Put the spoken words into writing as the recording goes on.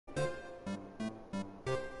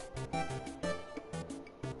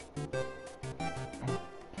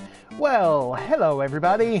Well, hello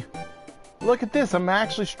everybody. Look at this, I'm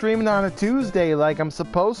actually streaming on a Tuesday like I'm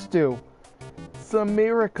supposed to. It's a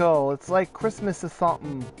miracle. It's like Christmas or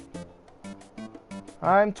something.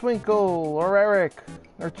 I'm Twinkle, or Eric,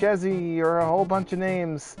 or Chezzy, or a whole bunch of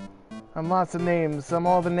names. I'm lots of names. I'm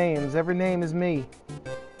all the names. Every name is me.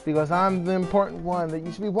 Because I'm the important one that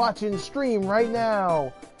you should be watching stream right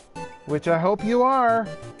now. Which I hope you are.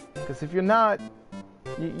 Because if you're not,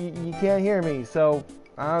 you can't hear me. So,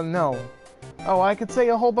 I don't know. Oh, I could say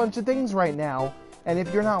a whole bunch of things right now. And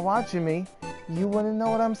if you're not watching me, you wouldn't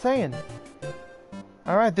know what I'm saying.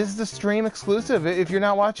 Alright, this is a stream exclusive. If you're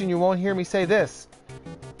not watching, you won't hear me say this.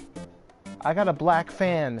 I got a black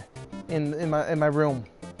fan in my room.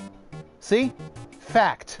 See?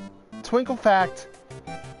 Fact. Twinkle fact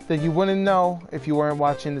that you wouldn't know if you weren't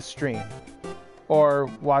watching the stream. Or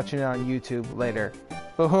watching it on YouTube later.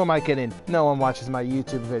 But who am I kidding? No one watches my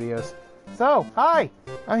YouTube videos. So, hi!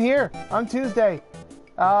 I'm here on Tuesday.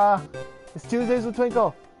 It's Tuesdays with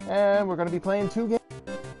Twinkle. And we're going to be playing 2 games.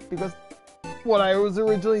 Because what I was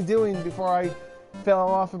originally doing before I fell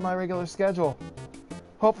off of my regular schedule.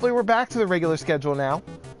 Hopefully we're back to the regular schedule now.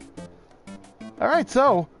 Alright,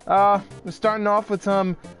 so, we're starting off with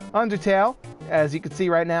some Undertale, as you can see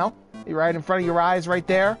right now. Right in front of your eyes right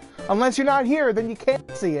there. Unless you're not here, then you can't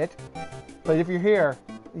see it. But if you're here,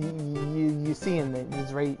 you seeing it.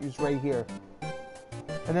 It's right here.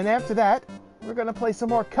 And then after that, we're going to play some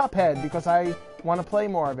more Cuphead, because I want to play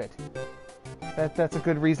more of it. That's a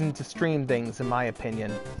good reason to stream things, in my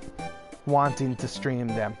opinion. Wanting to stream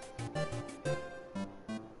them.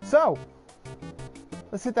 So,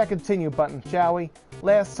 let's hit that continue button, shall we?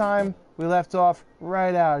 Last time, we left off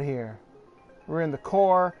right out here. We're in the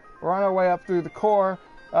core. We're on our way up through the core,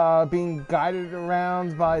 being guided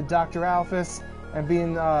around by Dr. Alphys, and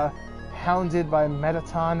being hounded by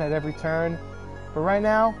Metaton at every turn. But right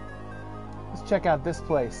now, let's check out this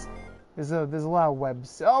place. There's a lot of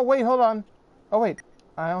webs. Oh, wait, hold on. Oh, wait.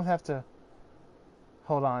 I don't have to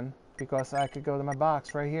hold on, because I could go to my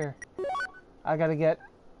box right here. I gotta get...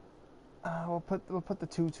 we'll put the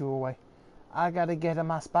tutu away. I gotta get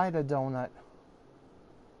my spider donut.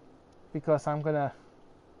 Because I'm gonna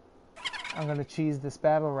cheese this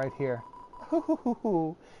battle right here.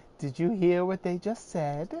 Did you hear what they just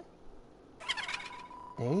said?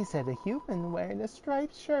 They said a human wearing a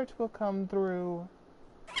striped shirt will come through.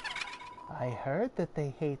 I heard that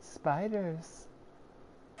they hate spiders.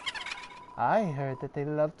 I heard that they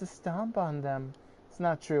love to stomp on them. It's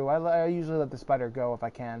not true. I usually let the spider go if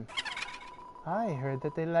I can. I heard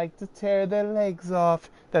that they like to tear their legs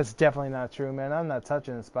off. That's definitely not true, man. I'm not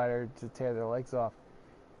touching a spider to tear their legs off.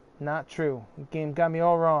 Not true. The game got me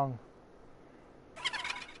all wrong.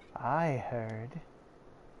 I heard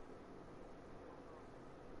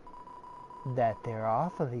that they're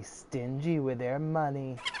awfully stingy with their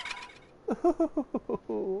money.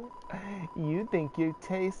 You think your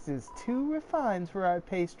taste is too refined for our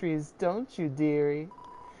pastries, don't you, dearie?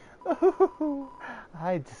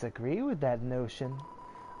 I disagree with that notion.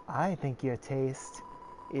 I think your taste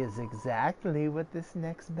is exactly what this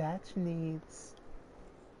next batch needs.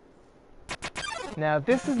 Now,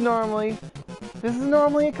 this is normally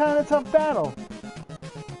a kind of tough battle.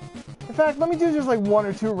 In fact, let me do just like 1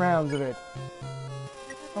 or 2 rounds of it.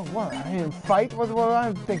 Oh, what? I didn't fight? What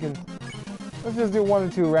I'm thinking? Let's just do 1 or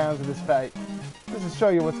 2 rounds of this fight. Just to show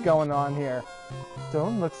you what's going on here.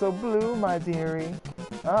 Don't look so blue, my dearie.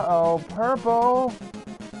 Uh-oh, purple!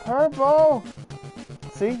 Purple!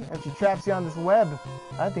 See? And she traps you on this web.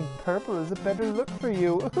 I think purple is a better look for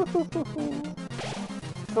you.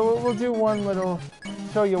 So we'll do one little,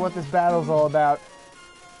 show you what this battle's all about.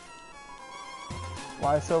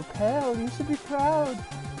 Why so pale? You should be proud.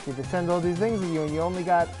 You could send all these things at you and you only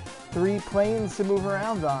got 3 planes to move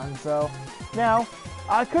around on, so... Now,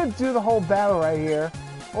 I could do the whole battle right here,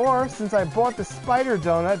 or since I bought the spider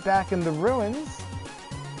donut back in the ruins,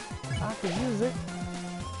 I could use it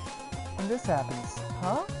when this happens.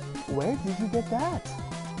 Huh? Where did you get that?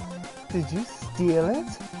 Did you steal it?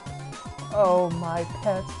 Oh, my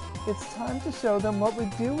pet, it's time to show them what we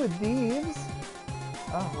do with thieves.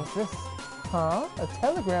 Oh, what's this? Huh? A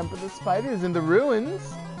telegram for the spiders in the ruins?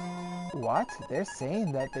 What? They're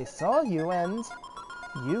saying that they saw you and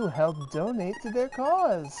you helped donate to their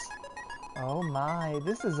cause. Oh my,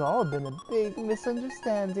 this has all been a big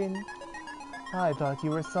misunderstanding. I thought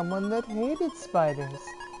you were someone that hated spiders.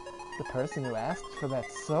 The person who asked for that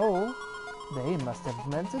soul, they must have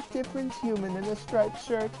meant a different human in a striped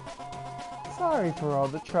shirt. Sorry for all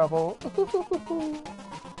the trouble.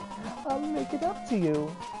 I'll make it up to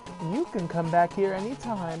you. You can come back here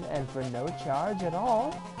anytime and for no charge at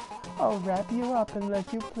all. I'll wrap you up and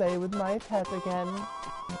let you play with my pet again.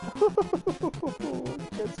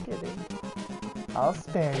 Just kidding. I'll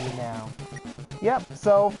spare you now. Yep,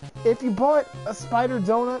 so if you bought a spider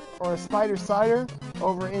donut or a spider cider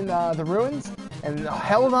over in the ruins and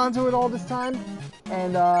held onto it all this time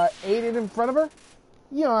and ate it in front of her,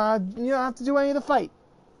 you don't have to do any of the fight.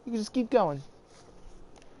 You can just keep going.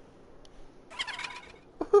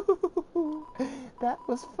 That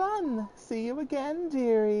was fun. See you again,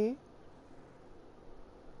 dearie.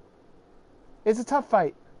 It's a tough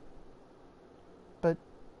fight, but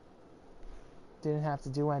didn't have to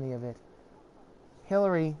do any of it.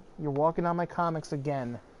 Hillary, you're walking on my comics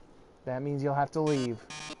again. That means you'll have to leave.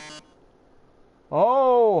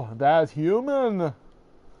 Oh, that human.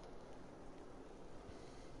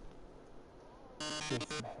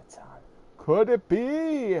 Could it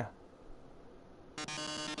be?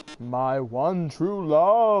 My one true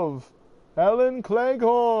love, Ellen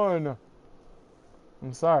Cleghorn.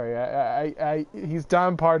 I'm sorry, he's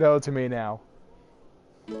Don Pardo to me now.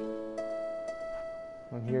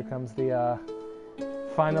 And here comes the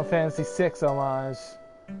Final Fantasy VI homage.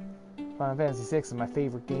 Final Fantasy VI is my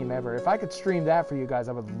favorite game ever. If I could stream that for you guys,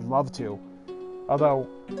 I would love to. Although,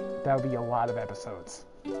 that would be a lot of episodes.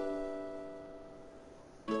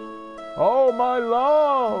 Oh, my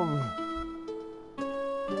love!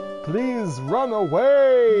 Please run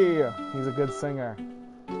away! He's a good singer.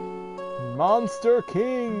 Monster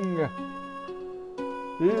King!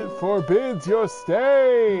 It forbids your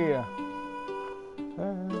stay!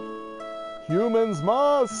 Humans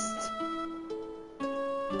must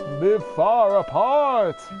live far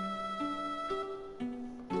apart,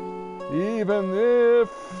 even if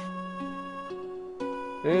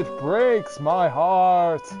it breaks my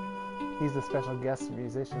heart. He's the special guest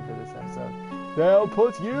musician for this episode. They'll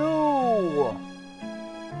put you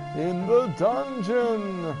in the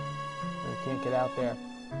dungeon. You can't get out there.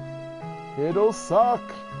 It'll suck.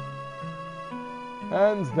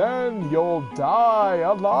 And then you'll die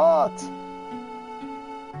a lot.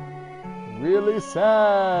 Really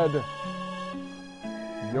sad.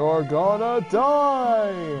 You're gonna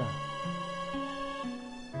die.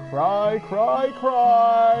 Cry, cry,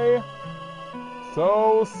 cry.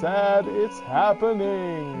 So sad it's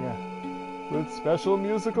happening. With special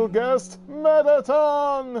musical guest,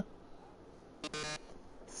 Metaton.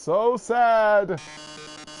 So sad.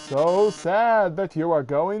 So sad that you are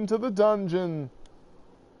going to the dungeon.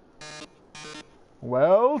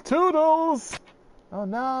 Well, toodles! Oh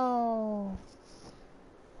no!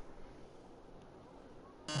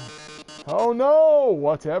 Oh no!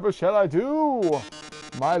 Whatever shall I do?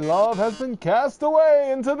 My love has been cast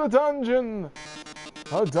away into the dungeon!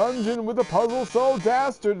 A dungeon with a puzzle so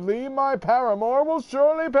dastardly, my paramour will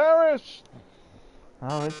surely perish!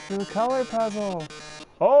 Oh, it's the color puzzle!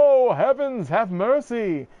 Oh, heavens, have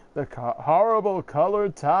mercy! The horrible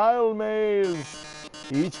colored tile maze!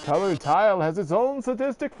 Each colored tile has its own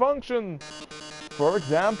sadistic function. For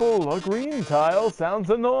example, a green tile sounds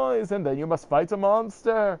a noise, and then you must fight a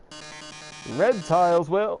monster. Red tiles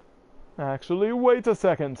will... Actually, wait a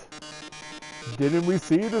second. Didn't we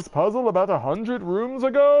see this puzzle about 100 rooms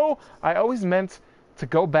ago? I always meant to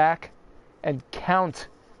go back and count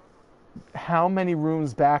how many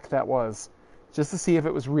rooms back that was, just to see if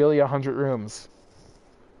it was really 100 rooms.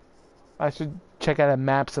 I should check out a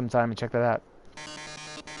map sometime and check that out.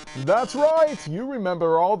 That's right! You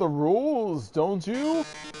remember all the rules, don't you?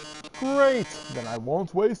 Great! Then I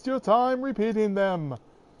won't waste your time repeating them.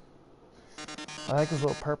 I like this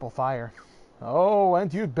little purple fire. Oh,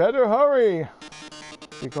 and you'd better hurry!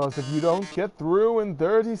 Because if you don't get through in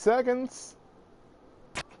 30 seconds...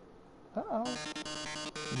 Uh-oh.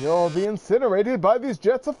 You'll be incinerated by these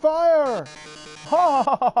jets of fire! Ha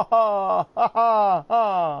ha ha ha ha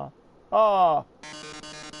ha ha!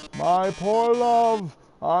 My poor love!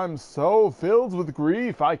 I'm so filled with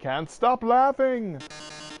grief, I can't stop laughing.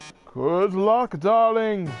 Good luck,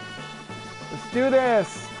 darling. Let's do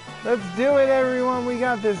this. Let's do it, everyone. We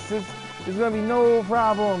got this. There's gonna be no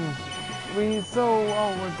problem. We're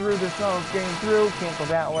through this. Oh, it's getting through. Can't go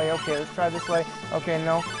that way. Okay, let's try this way. Okay,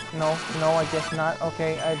 no, I guess not.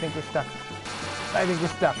 Okay, I think we're stuck.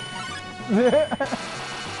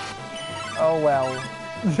 Oh well.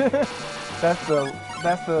 That's the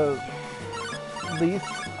least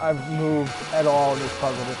I've moved at all in this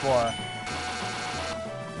puzzle before.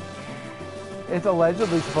 It's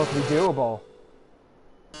allegedly supposed to be doable,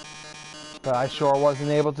 but I sure wasn't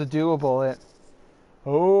able to doable it.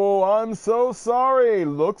 Oh, I'm so sorry.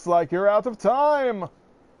 Looks like you're out of time.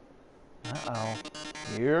 Uh-oh.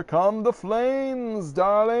 Here come the flames,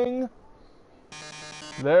 darling.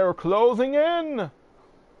 They're closing in.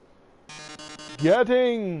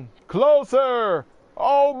 getting closer.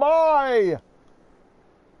 Oh my!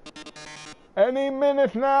 Any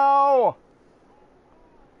minute now.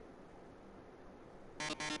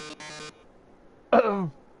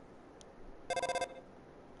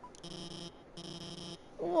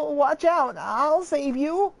 Watch out, I'll save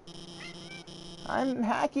you. I'm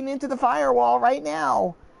hacking into the firewall right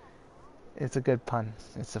now. It's a good pun.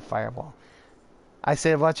 It's a firewall. I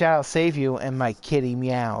said, watch out, I'll save you, and my kitty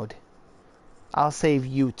meowed. I'll save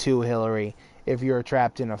you too, Hillary, if you're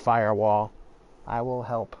trapped in a firewall. I will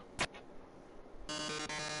help.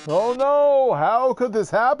 Oh no, how could this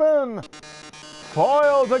happen?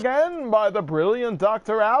 Foiled again by the brilliant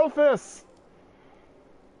Dr. Alphys.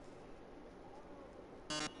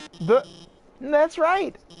 That's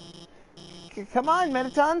right. Come on,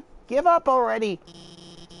 Mettaton, give up already.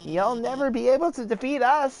 You'll never be able to defeat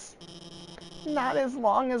us. Not as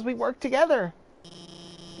long as we work together.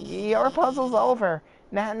 Your puzzle's over.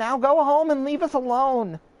 Now go home and leave us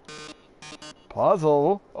alone.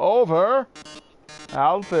 Puzzle? Over?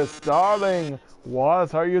 Alphys, darling,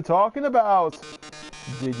 what are you talking about?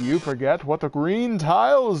 Did you forget what the green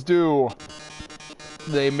tiles do?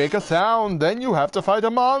 They make a sound, then you have to fight a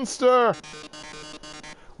monster.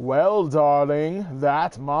 Well, darling,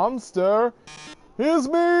 that monster is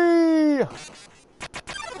me!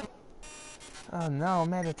 Oh no,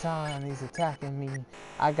 Mettaton, he's attacking me.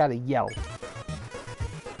 I gotta yell.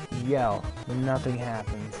 Yell, when nothing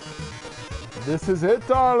happens. This is it,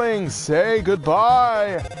 darling. Say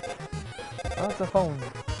goodbye. Oh, it's a phone.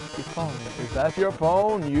 Your phone. Is that your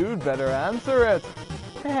phone? You'd better answer it.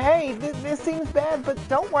 Hey, this seems bad, but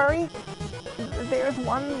don't worry. There's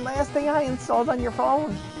one last thing I installed on your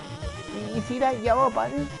phone. You see that yellow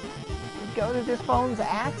button? Go to this phone's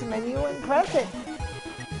apps menu and press it.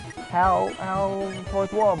 How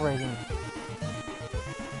fourth wall breaking?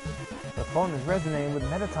 The phone is resonating with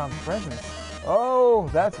Mettaton's presence. Oh,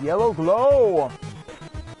 that's yellow glow.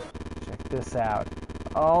 Check this out.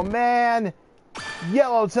 Oh man,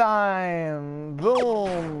 yellow time.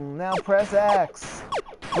 Boom. Now press X.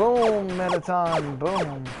 Boom, Mettaton.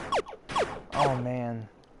 Boom. Oh man,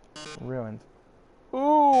 ruined.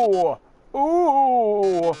 Ooh,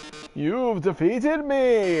 ooh, you've defeated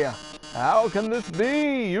me. How can this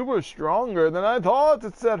be? You were stronger than I thought,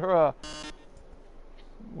 etc.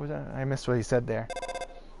 I missed what he said there.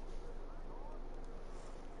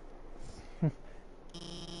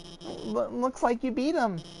 Looks like you beat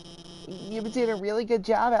him. You did a really good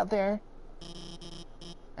job out there.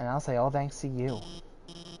 And I'll say all thanks to you.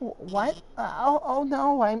 What? Oh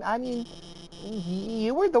no, I mean,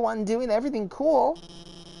 you were the one doing everything cool.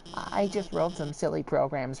 I just wrote some silly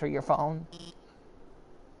programs for your phone.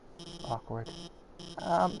 Awkward.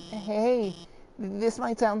 Hey, this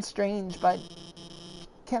might sound strange, but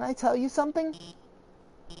can I tell you something?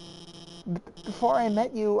 Before I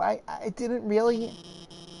met you, I didn't really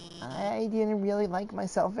like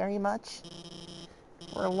myself very much.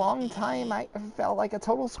 For a long time, I felt like a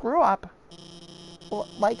total screw-up.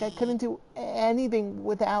 Like I couldn't do anything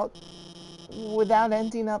without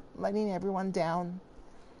ending up letting everyone down.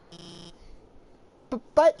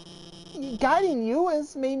 But guiding you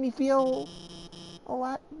has made me feel a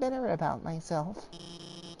lot better about myself.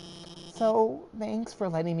 So, thanks for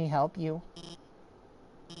letting me help you.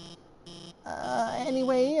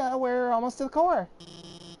 Anyway, we're almost to the core.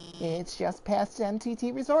 It's just past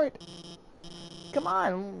MTT Resort. Come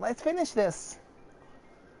on, let's finish this.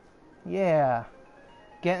 Yeah.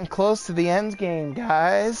 Getting close to the end game,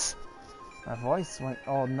 guys. My voice went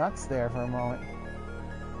all nuts there for a moment.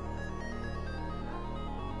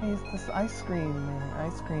 Hey, it's this ice cream.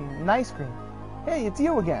 Hey, it's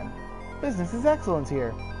you again. Business is excellent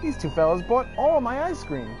here. These two fellas bought all of my ice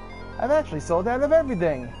cream. I've actually sold out of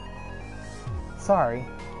everything. Sorry.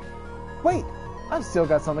 Wait, I've still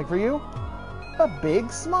got something for you. A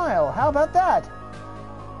big smile. How about that?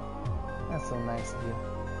 That's so nice of you.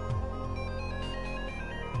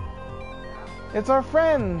 It's our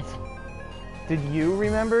friend. Did you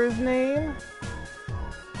remember his name?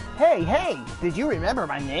 Hey, did you remember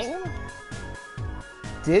my name?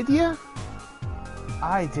 Did you?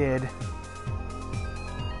 I did.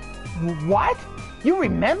 What? You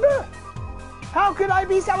remember? How could I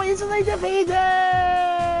be so easily defeated?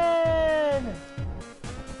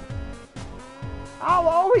 I'll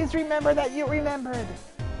always remember that you remembered.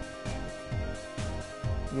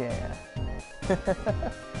 Yeah.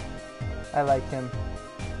 I like him.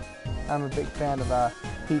 I'm a big fan of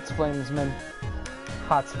Heat's Flamesman.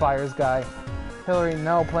 Hot Spires guy. Hillary,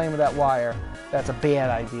 no playing with that wire. That's a bad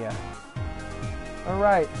idea.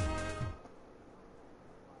 Alright.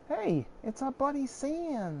 Hey, it's our buddy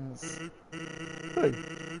Sans. Hey,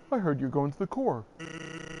 I heard you're going to the core.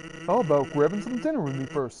 How about grabbing some dinner with me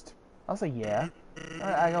first? I'll say yeah.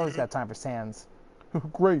 I always got time for Sans.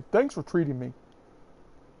 Great, thanks for treating me.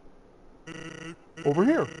 Over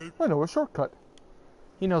here, I know a shortcut.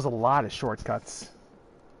 He knows a lot of shortcuts.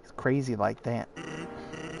 He's crazy like that.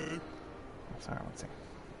 Sorry, one second.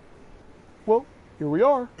 Well, here we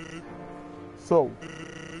are. So,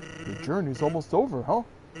 the journey's almost over, huh?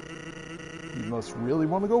 You must really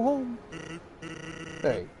want to go home.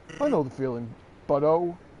 Hey, I know the feeling,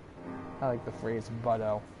 buddo. I like the phrase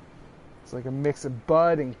buddo. It's like a mix of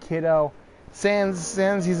bud and kiddo. Sans,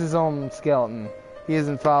 he's his own skeleton. He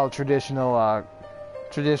doesn't follow traditional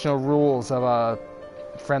rules of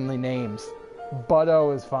friendly names.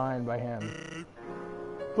 Buddo is fine by him.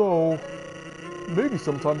 Though, maybe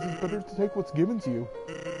sometimes it's better to take what's given to you.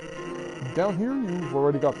 Down here, you've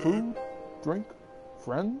already got food, drink,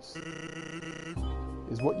 friends.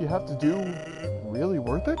 Is what you have to do really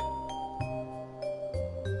worth it?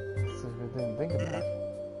 I didn't think of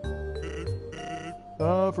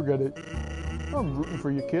that. Forget it. I'm rooting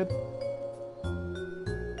for you, kid.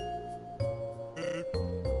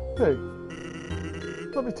 Hey,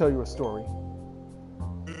 let me tell you a story.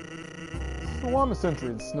 So I'm a sentry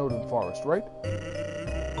in the Snowden Forest, right?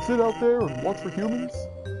 I sit out there and watch for humans.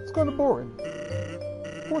 It's kind of boring.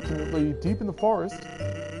 Fortunately, deep in the forest,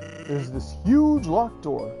 there's this huge locked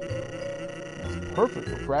door. It's perfect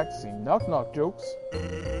for practicing knock-knock jokes.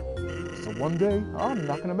 So one day, I'm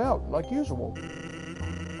knocking about, like usual.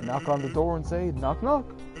 I knock on the door and say, knock knock.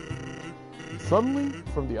 And suddenly,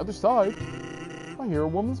 from the other side, I hear a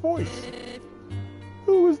woman's voice.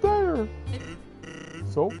 Who is there?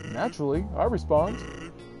 So, naturally, I respond,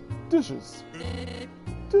 dishes.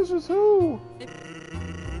 Dishes who?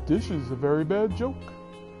 Dishes, a very bad joke.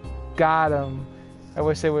 Got him. I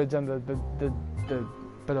wish they would have done the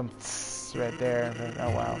right there. But, oh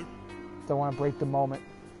wow. Don't want to break the moment.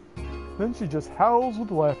 Then she just howls with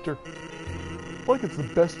laughter. Like it's the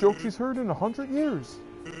best joke she's heard in 100 years.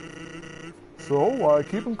 So I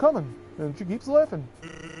keep them coming, and she keeps laughing.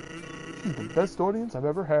 She's the best audience I've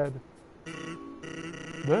ever had.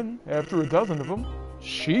 Then, after a dozen of them,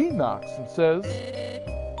 she knocks and says,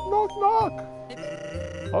 knock knock.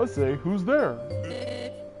 I say, who's there?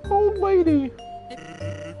 Old lady.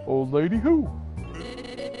 Old lady who?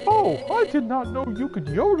 Oh, I did not know you could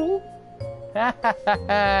yodel.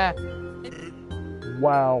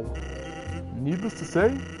 Wow. Needless to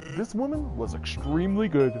say, this woman was extremely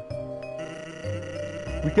good.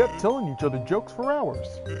 We kept telling each other jokes for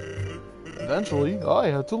hours. Eventually, I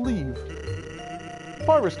had to leave.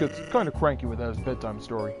 Pyrus gets kind of cranky with his bedtime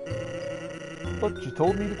story. But she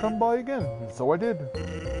told me to come by again, and so I did.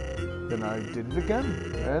 Then I did it again,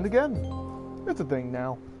 and again. It's a thing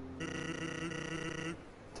now.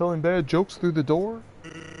 Telling bad jokes through the door?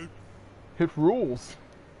 It rules.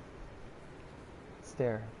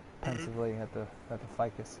 Stare pensively at the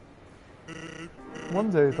ficus. One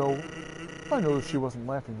day, though, I noticed she wasn't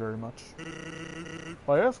laughing very much.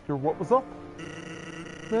 I asked her what was up.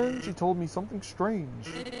 Then she told me something strange.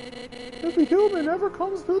 If a human ever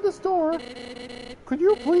comes through this door, could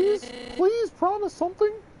you please promise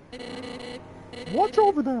something? Watch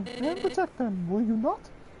over them and protect them, will you not?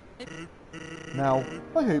 Now,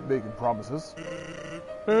 I hate making promises.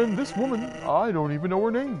 And this woman, I don't even know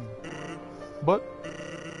her name. But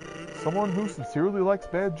someone who sincerely likes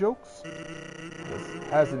bad jokes,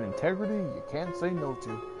 has an integrity you can't say no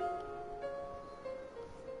to.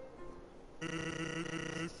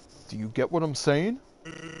 Do you get what I'm saying?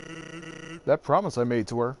 That promise I made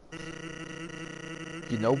to her.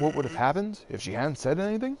 You know what would have happened if she hadn't said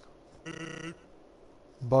anything?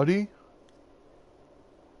 Buddy?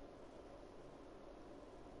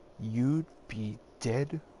 You'd be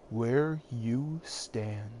dead where you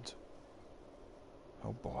stand.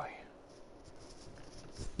 Oh boy.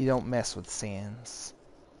 You don't mess with Sans.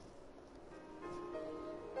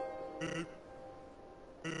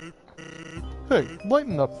 Hey,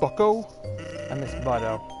 lighten up, bucko. I miss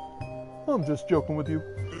Buddo. I'm just joking with you.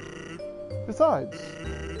 Besides,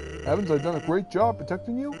 haven't I done a great job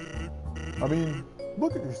protecting you? I mean,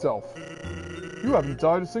 look at yourself. You haven't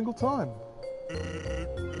died a single time.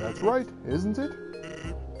 That's right, isn't it?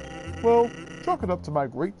 Well, chalk it up to my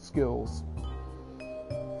great skills.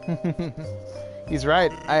 He's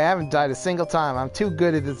right. I haven't died a single time. I'm too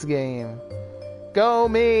good at this game. Go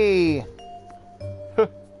me!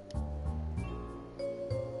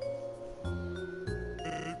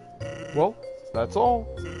 Well, that's all.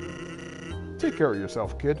 Take care of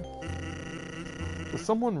yourself, kid.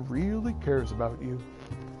 Someone really cares about you.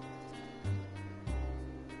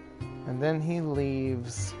 And then he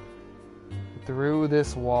leaves through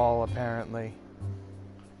this wall, apparently.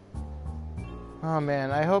 Oh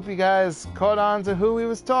man, I hope you guys caught on to who he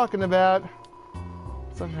was talking about.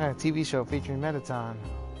 Some kind of TV show featuring Mettaton.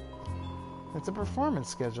 It's a performance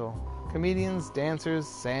schedule. Comedians, dancers,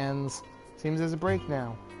 sands. Seems there's a break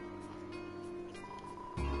now.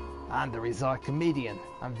 I'm the resort comedian.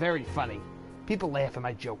 I'm very funny. People laugh at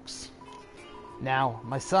my jokes. Now,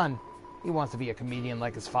 my son, he wants to be a comedian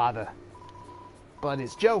like his father. But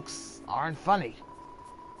his jokes aren't funny.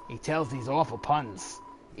 He tells these awful puns.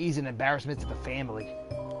 He's an embarrassment to the family.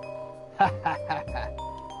 Ha ha ha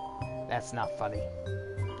ha. That's not funny.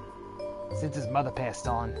 Since his mother passed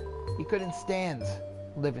on, he couldn't stand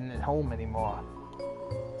living at home anymore.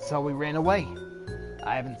 So he ran away.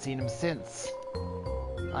 I haven't seen him since.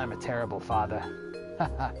 I'm a terrible father. Ha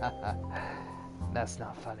ha ha ha. That's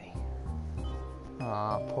not funny.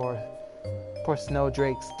 Aw, poor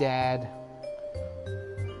Snowdrake's dad.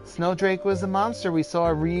 Snowdrake was the monster we saw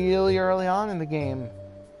really early on in the game.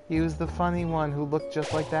 He was the funny one who looked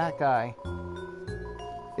just like that guy.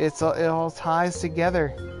 It all ties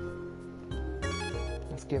together.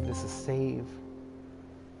 Let's give this a save.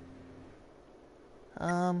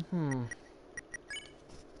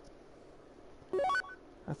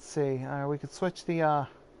 Let's see. We could switch the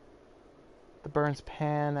Burns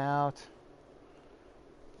pan out.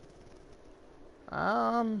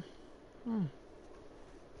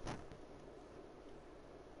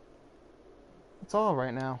 That's all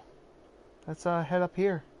right now. Let's head up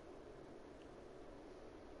here.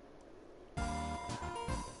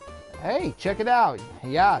 Hey, check it out.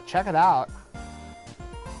 Yeah, check it out.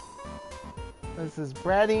 This is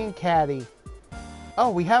Bratty and Catty. Oh,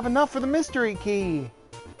 we have enough for the mystery key.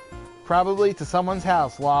 Probably to someone's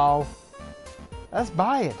house, lol. Let's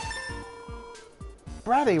buy it.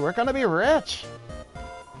 Bratty, we're gonna be rich.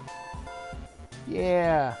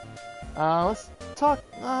 Yeah. Let's talk.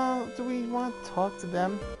 Do we want to talk to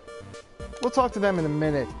them? We'll talk to them in a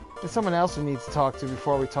minute. There's someone else we need to talk to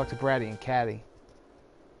before we talk to Bratty and Catty.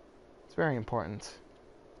 It's very important.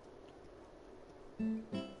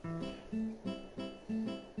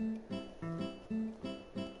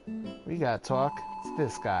 We gotta talk to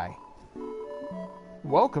this guy.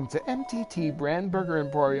 Welcome to MTT Brand Burger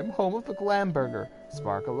Emporium, home of the Glam Burger.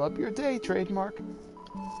 Sparkle up your day, trademark.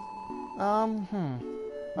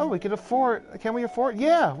 Oh, we can afford... Can we afford...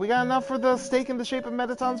 Yeah, we got enough for the steak in the shape of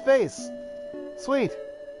Mettaton's face. Sweet.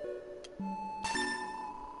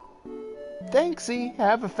 Thanksy.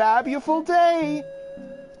 Have a fabulous day.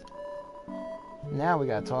 Now we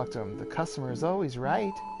gotta talk to him. The customer is always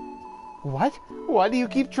right. What? Why do you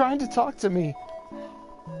keep trying to talk to me?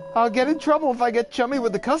 I'll get in trouble if I get chummy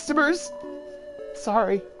with the customers.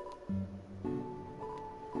 Sorry.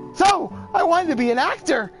 So, I wanted to be an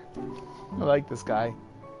actor. I like this guy.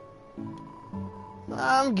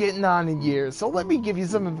 I'm getting on in years, so let me give you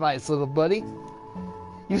some advice, little buddy.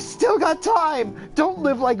 You still got time. Don't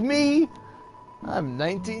live like me. I'm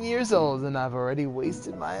 19 years old and I've already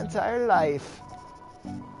wasted my entire life.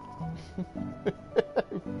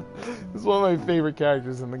 This is one of my favorite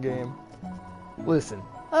characters in the game. Listen,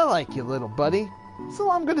 I like you, little buddy, so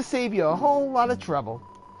I'm gonna save you a whole lot of trouble.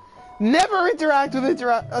 Never interact with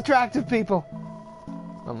attractive people.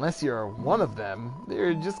 Unless you're one of them,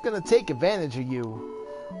 they're just gonna take advantage of you.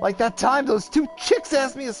 Like that time those two chicks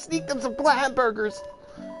asked me to sneak them some hamburgers.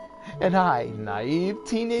 And I, naive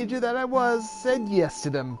teenager that I was, said yes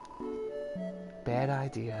to them. Bad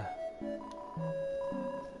idea.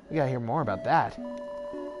 We gotta hear more about that.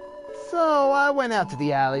 So I went out to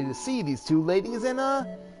the alley to see these two ladies and,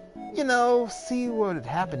 you know, see what had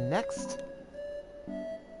happened next.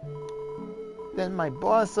 Then my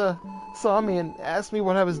boss, saw me and asked me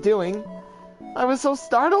what I was doing. I was so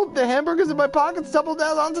startled, the hamburgers in my pockets tumbled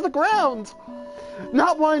down onto the ground.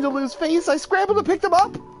 Not wanting to lose face, I scrambled to pick them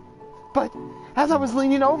up. But as I was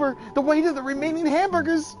leaning over, the weight of the remaining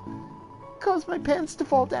hamburgers caused my pants to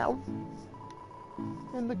fall down.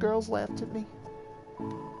 And the girls laughed at me.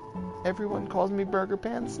 Everyone calls me Burger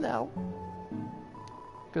Pants now.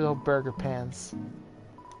 Good old Burger Pants.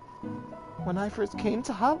 When I first came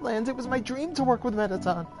to Hotlands, it was my dream to work with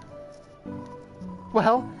Mettaton.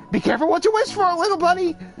 Well, be careful what you wish for, little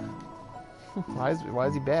buddy! Why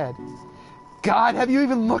is he bad? God, have you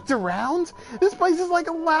even looked around? This place is like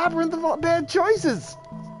a labyrinth of bad choices.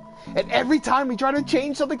 And every time we try to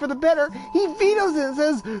change something for the better, he vetoes it and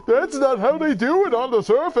says, "That's not how they do it on the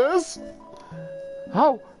surface."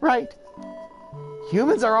 Oh, right.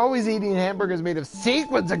 Humans are always eating hamburgers made of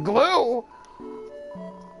sequins and glue.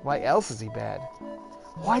 Why else is he bad?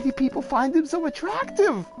 Why do people find him so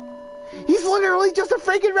attractive? He's literally just a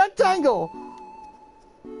freaking rectangle!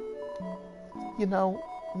 You know,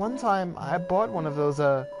 one time I bought one of those,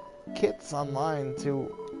 kits online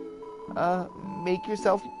to, make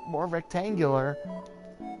yourself more rectangular.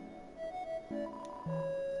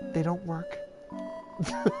 They don't work.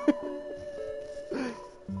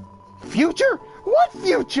 Future? What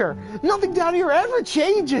future? Nothing down here ever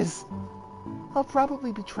changes! I'll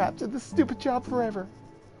probably be trapped in this stupid job forever.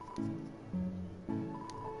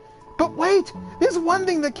 But wait! There's one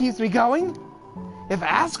thing that keeps me going! If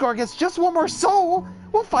Asgore gets just one more soul,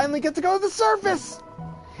 we'll finally get to go to the surface!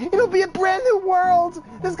 It'll be a brand new world!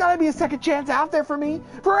 There's gotta be a second chance out there for me,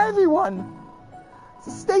 for everyone!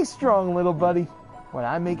 So stay strong, little buddy. When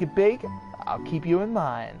I make it big, I'll keep you in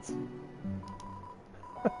mind.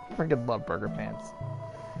 Freaking love Burger Pants.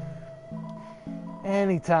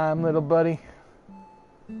 Anytime, little buddy.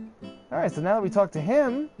 Alright, so now that we talked to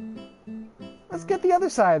him, let's get the other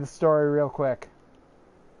side of the story real quick.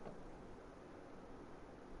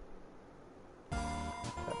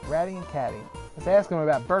 Ratty and Catty. Let's ask him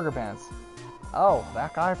about Burger Pants. Oh,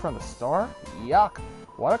 that guy from the store? Yuck.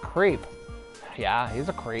 What a creep. Yeah, he's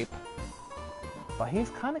a creep. But he's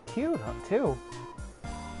kind of cute, too.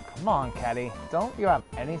 Come on, Catty. Don't you have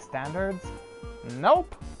any standards?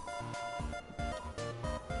 Nope.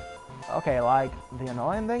 Okay, like, the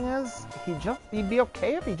annoying thing is, he'd be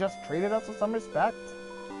okay if he just treated us with some respect.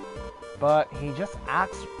 But he just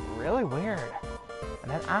acts really weird.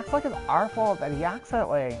 And then acts like it's our fault that he acts that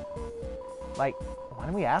way. Like,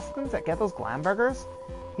 when we asked him to get those glam burgers,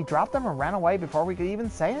 he dropped them and ran away before we could even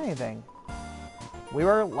say anything. We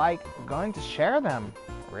were, like, going to share them.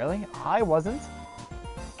 Really? I wasn't.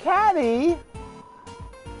 Catty!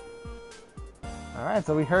 Alright,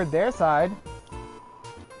 so we heard their side.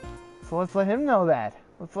 So let's let him know that.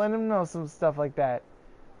 Let's let him know some stuff like that.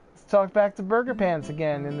 Let's talk back to Burger Pants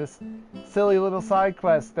again in this silly little side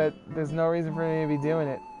quest that there's no reason for me to be doing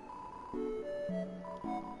it.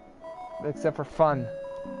 Except for fun.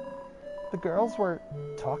 The girls were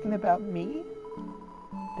talking about me?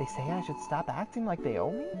 They say I should stop acting like they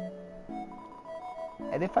owe me?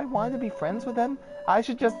 And if I wanted to be friends with them, I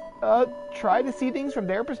should just, try to see things from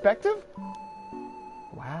their perspective?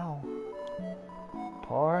 Wow.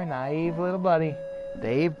 Poor, naive little buddy.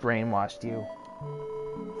 They've brainwashed you.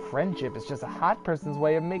 Friendship is just a hot person's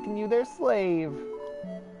way of making you their slave.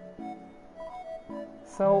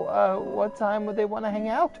 So, what time would they want to hang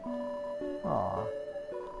out? Aw.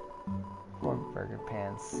 Poor Burger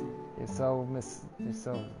Pants. You're so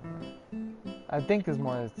I think there's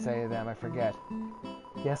more to say to them, I forget.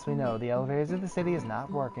 Yes, we know, the elevators of the city is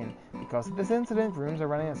not working. Because of this incident, rooms are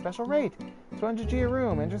running at a special rate. 200G a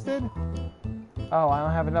room, interested? Oh, I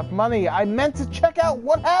don't have enough money. I meant to check out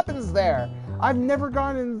what happens there. I've never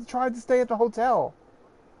gone and tried to stay at the hotel.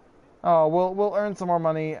 Oh, we'll earn some more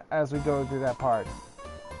money as we go through that part.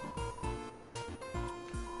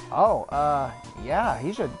 Oh, yeah,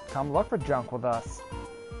 he should come look for junk with us.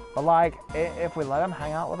 But like, if we let him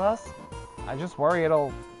hang out with us, I just worry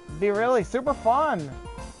it'll be really super fun.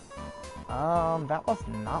 That was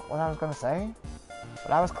not what I was gonna say.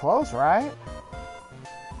 But I was close, right?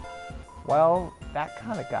 Well, that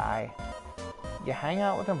kind of guy. You hang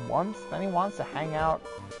out with him once, then he wants to hang out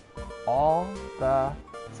all the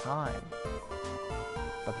time.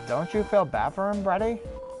 But don't you feel bad for him, Brady?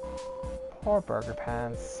 Poor Burger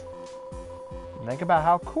Pants. Think about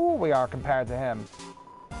how cool we are compared to him.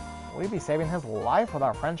 We'd be saving his life with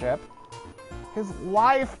our friendship. His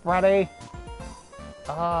life, Brady!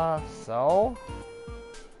 So?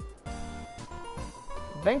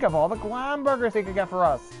 Think of all the glam burgers he could get for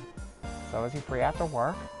us. So is he free after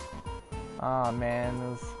work? Oh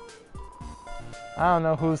man, I don't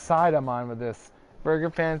know whose side I'm on with this. Burger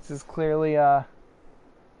Pants is clearly,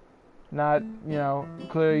 not, you know,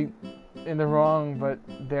 clearly in the wrong, but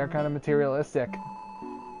they're kind of materialistic.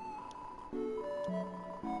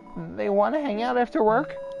 They want to hang out after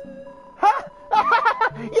work? Ha!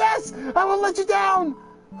 Yes! I won't let you down!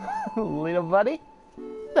 Little buddy,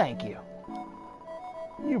 thank you.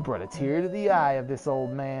 You brought a tear to the eye of this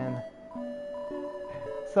old man.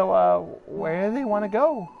 So, where do they want to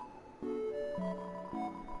go?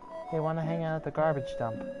 They want to hang out at the garbage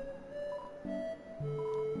dump.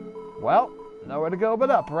 Well, nowhere to go but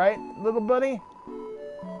up, right, little buddy?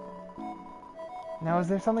 Now, is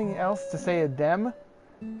there something else to say to them?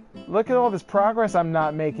 Look at all this progress I'm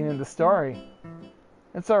not making in the story.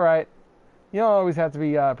 It's alright. You don't always have to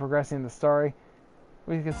be progressing the story.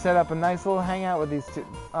 We could set up a nice little hangout with these two.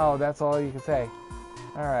 Oh, that's all you can say.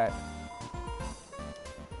 Alright.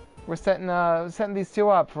 We're setting these two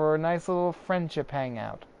up for a nice little friendship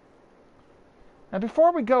hangout. Now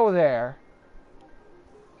before we go there,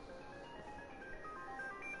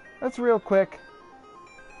 let's real quick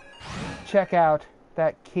check out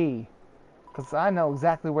that key. Because I know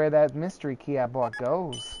exactly where that mystery key I bought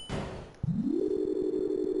goes.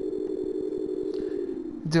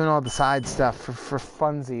 Doing all the side stuff for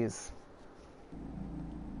funsies.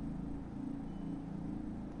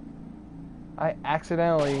 I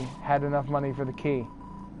accidentally had enough money for the key.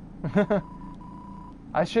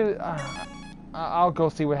 I should... I'll go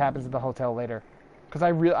see what happens at the hotel later. Because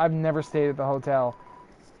I've never stayed at the hotel.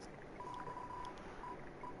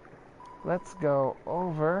 Let's go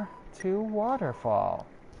over to Waterfall.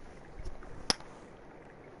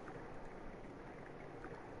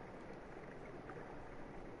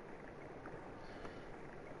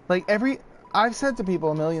 Like I've said to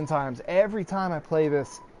people a million times, every time I play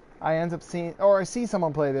this, I end up seeing, or I see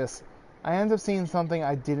someone play this, I end up seeing something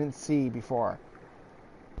I didn't see before.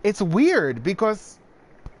 It's weird because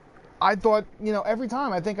I thought, you know, every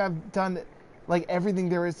time I think I've done like everything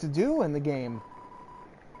there is to do in the game.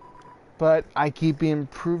 But I keep being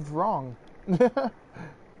proved wrong.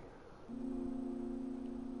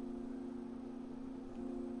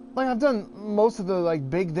 Like, I've done most of the, like,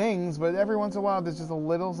 big things, but every once in a while there's just a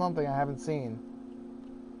little something I haven't seen.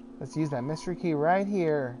 Let's use that mystery key right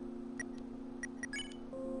here.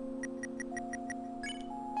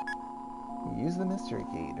 Use the mystery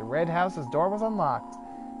key. The red house's door was unlocked.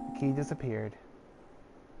 The key disappeared.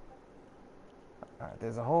 Alright,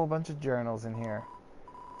 there's a whole bunch of journals in here.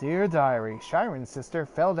 Dear Diary, Shiren's sister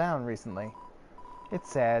fell down recently.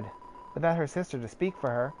 It's sad. Without her sister to speak for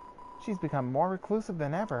her, she's become more reclusive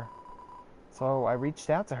than ever. So I reached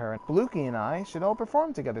out to her, and Blukey and I should all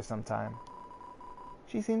perform together sometime.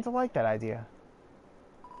 She seemed to like that idea.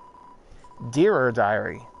 Dearer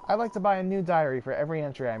Diary, I'd like to buy a new diary for every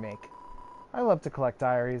entry I make. I love to collect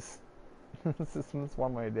diaries. This is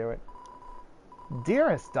one way to do it.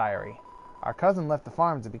 Dearest Diary, our cousin left the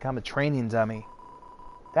farm to become a training dummy.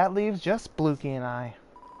 That leaves just Blukey and I.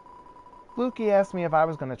 Blukey asked me if I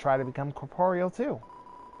was going to try to become corporeal too.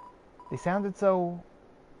 They sounded so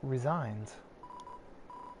resigned.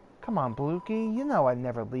 Come on, Blukey, you know I'd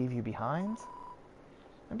never leave you behind.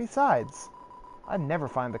 And besides, I'd never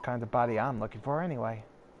find the kind of body I'm looking for anyway.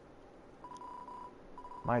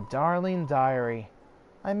 My darling diary,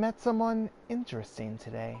 I met someone interesting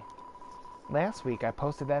today. Last week I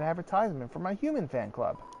posted that advertisement for my human fan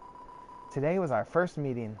club. Today was our first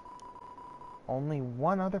meeting. Only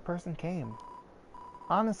one other person came.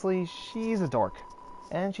 Honestly, she's a dork,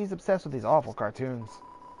 and she's obsessed with these awful cartoons.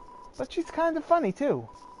 But she's kind of funny, too.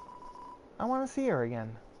 I want to see her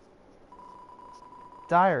again.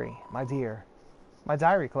 Diary, my dear. My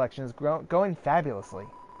diary collection is going fabulously.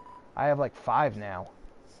 I have like 5 now.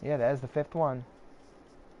 Yeah, that is the 5th one.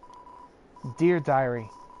 Dear Diary,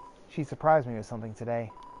 she surprised me with something today.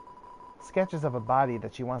 Sketches of a body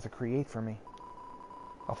that she wants to create for me.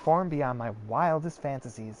 A form beyond my wildest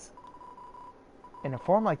fantasies. In a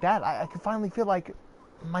form like that, I could finally feel like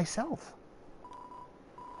myself.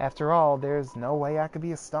 After all, there's no way I could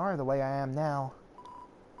be a star the way I am now.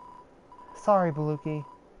 Sorry, Blukey.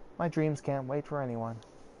 My dreams can't wait for anyone.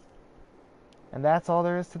 And that's all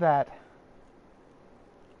there is to that.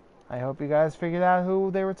 I hope you guys figured out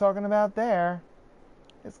who they were talking about there.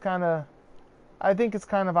 It's kind of... I think it's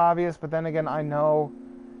kind of obvious, but then again, I know,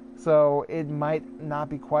 so it might not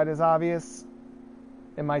be quite as obvious.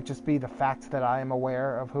 It might just be the fact that I am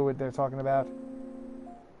aware of who they're talking about.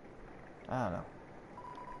 I don't know.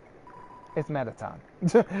 It's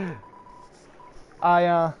Mettaton.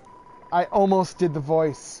 I almost did the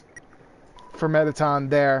voice for Mettaton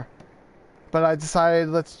there, but I decided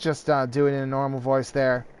let's just do it in a normal voice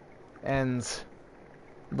there, and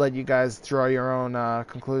let you guys draw your own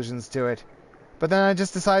conclusions to it. But then I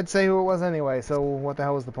just decided to say who it was anyway, so what the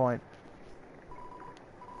hell was the point?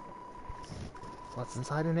 What's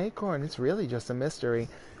inside an acorn? It's really just a mystery.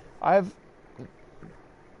 I've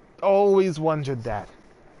always wondered that.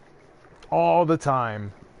 All the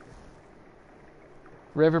time.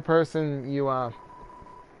 River person, you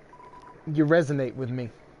resonate with me.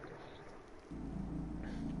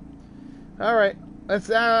 Alright, let's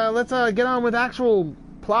get on with actual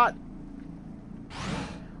plot.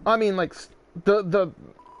 I mean, like, the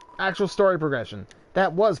actual story progression.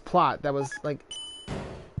 That was plot. That was, like,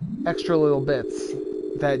 extra little bits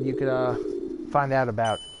that you could, find out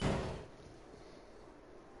about.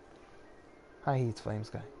 Hi, he's Flames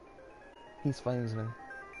guy. He's Flamesman.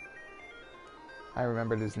 I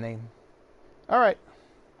remembered his name. Alright.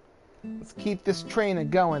 Let's keep this train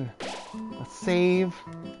a-going. Let's save.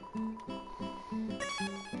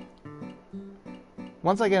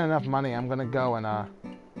 Once I get enough money, I'm gonna go and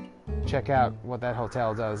check out what that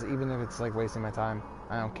hotel does, even if it's like wasting my time.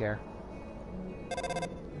 I don't care.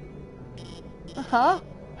 Huh?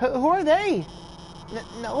 Who are they?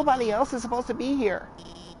 Nobody else is supposed to be here.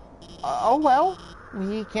 Oh well,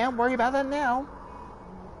 we can't worry about that now.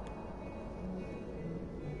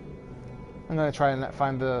 I'm gonna try and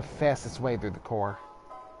find the fastest way through the core.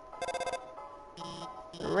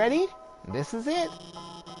 Ready? This is it.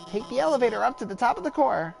 Take the elevator up to the top of the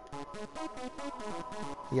core.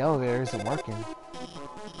 The elevator isn't working.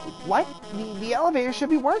 What? The elevator should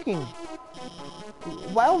be working.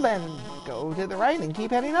 Well then, go to the right and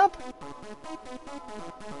keep heading up.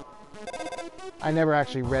 I never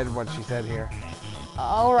actually read what she said here.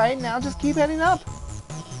 Alright, now just keep heading up.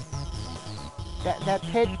 That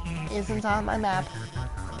pit isn't on my map.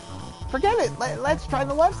 Forget it. Let's try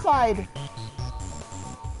the left side.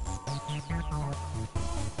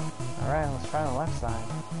 Alright, let's try the left side.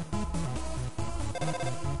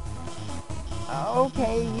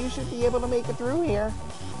 Okay, you should be able to make it through here.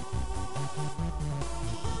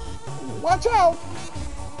 Watch out!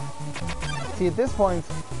 See, at this point,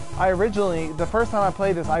 the first time I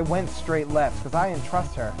played this, I went straight left, because I didn't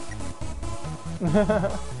trust her.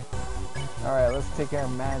 Alright, let's take care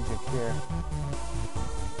of magic here.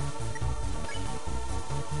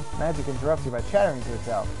 Magic interrupts you by chattering to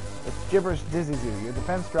itself. Its gibberish dizzies you. Your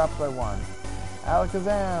defense drops by 1.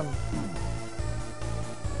 Alakazam!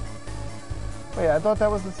 Wait, I thought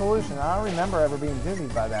that was the solution. I don't remember ever being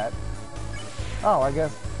dizzied by that. Oh, I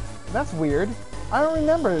guess... That's weird. I don't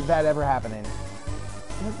remember that ever happening.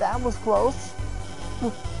 That was close.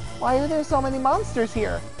 Why are there so many monsters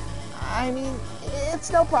here? I mean,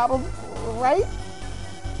 it's no problem, right?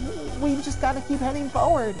 We've just got to keep heading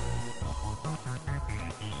forward.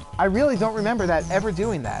 I really don't remember that ever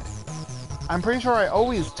doing that. I'm pretty sure I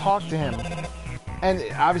always talk to him. And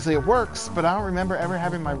obviously it works, but I don't remember ever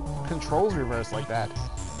having my controls reversed like that.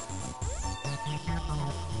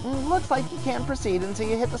 Looks like you can't proceed until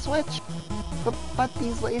you hit the switch. But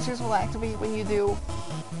these lasers will activate when you do.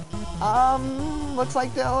 Looks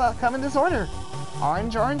like they'll come in this order.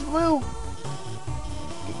 Orange, orange, blue.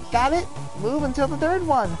 Got it? Move until the third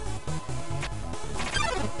one.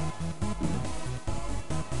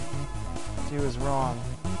 She was wrong.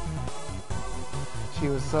 She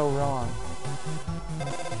was so wrong.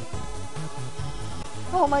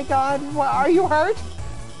 Oh my god, are you hurt?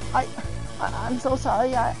 I'm so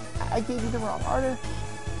sorry, I gave you the wrong order.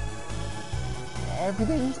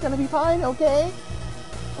 Everything's gonna be fine, okay?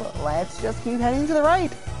 Let's just keep heading to the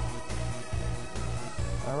right.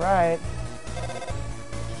 Alright.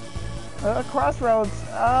 Crossroads.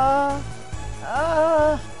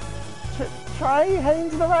 Try heading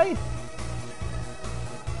to the right.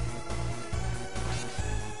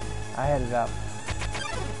 I headed up.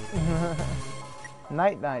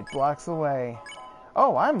 Night blocks the way.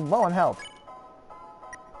 Oh, I'm low on health.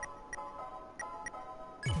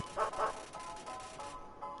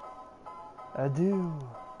 Adieu.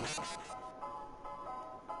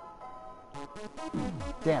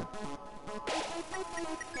 Damn.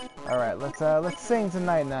 Alright, let's sing to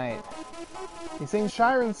Night. He sings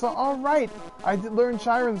Shiren's song. Alright! I did learn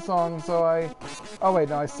Shiren's song, so I... Oh wait,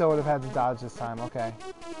 no, I still would have had to dodge this time, okay.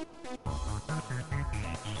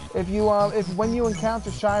 If when you encounter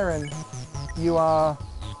Shiren, you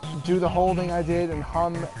do the whole thing I did and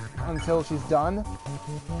hum until she's done,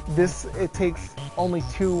 it takes only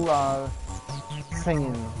 2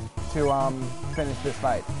 singing to finish this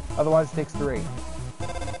fight. Otherwise it takes 3.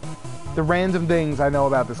 The random things I know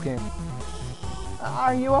about this game.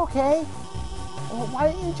 Are you okay?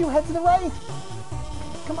 Why didn't you head to the right?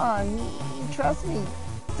 Come on, you trust me,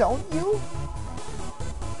 don't you?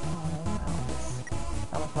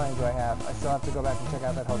 How much money do I have? I still have to go back and check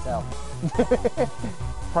out that hotel.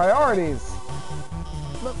 Priorities!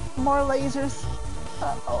 Look, more lasers.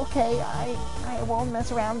 Okay, I won't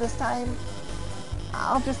mess around this time.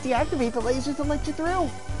 I'll just deactivate the lasers and let you through.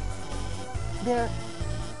 They're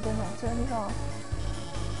not turning off.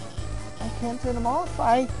 I can't turn them off.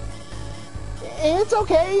 It's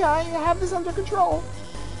okay, I have this under control.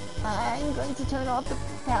 I'm going to turn off the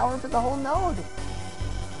power for the whole node.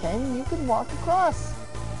 Then you can walk across.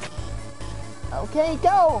 Okay,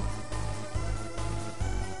 go!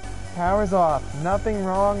 Power's off. Nothing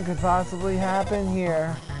wrong could possibly happen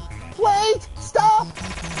here. Wait! Stop!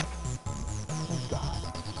 Oh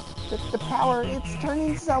god. The power, it's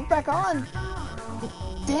turning itself back on.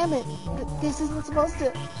 Damn it. This isn't supposed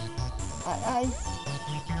to...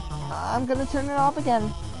 I'm gonna turn it off again.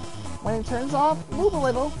 When it turns off, move a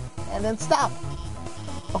little, and then stop.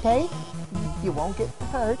 Okay? You won't get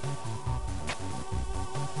hurt.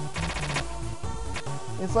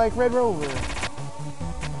 It's like Red Rover.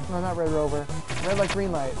 No, not Red Rover. Red like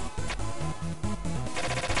green light.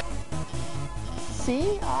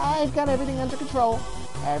 See? I've got everything under control.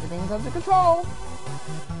 Everything's under control.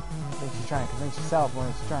 I think she's trying to convince herself more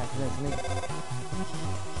than she's trying to convince me.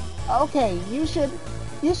 Okay, you should,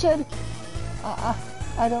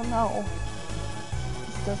 I don't know.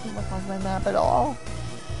 This doesn't look like my map at all.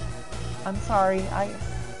 I'm sorry,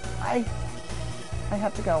 I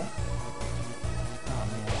have to go. Oh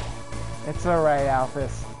man. It's alright,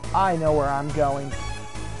 Alphys. I know where I'm going.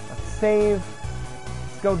 Let's save.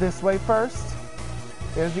 Let's go this way first.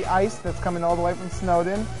 There's the ice that's coming all the way from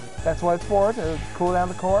Snowdin. That's what it's for, to cool down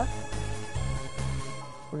the core.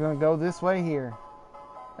 We're gonna go this way here.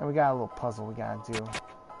 And we got a little puzzle we gotta do.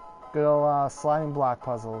 Good old sliding block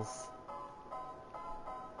puzzles.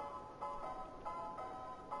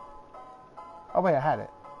 Oh wait, I had it.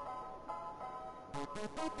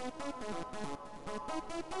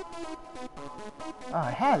 Oh,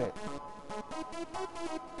 I had it.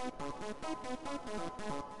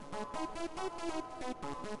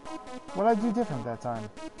 What did I do different that time?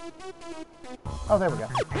 Oh, there we go.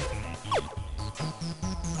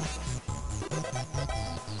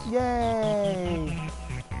 Yay!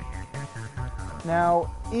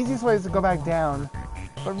 Now, easiest way is to go back down.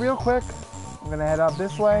 But real quick, I'm gonna head up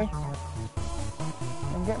this way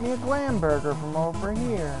and get me a glam burger from over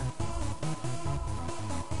here.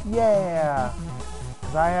 Yeah!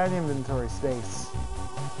 Because I had inventory space.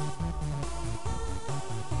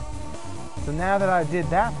 So now that I did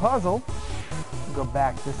that puzzle, we'll go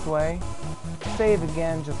back this way. Save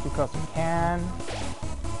again just because we can.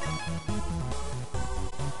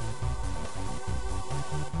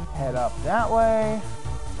 Head up that way.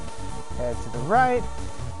 Head to the right.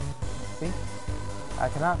 See? I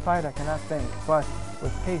cannot fight, I cannot think, but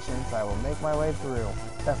with patience I will make my way through.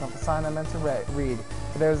 That's not the sign I meant to read.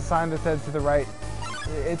 But there's a sign that said to the right.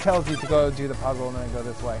 It tells you to go do the puzzle and then go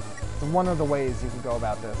this way. It's one of the ways you can go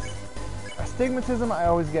about this. Astigmatism I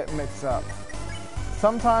always get mixed up.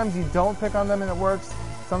 Sometimes you don't pick on them and it works.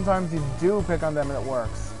 Sometimes you do pick on them and it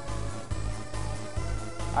works.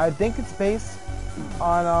 I think it's based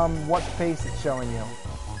on what face it's showing you.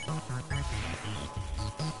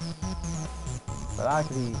 But I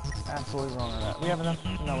could be absolutely wrong on that. We have enough?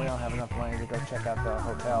 No, we don't have enough money to go check out the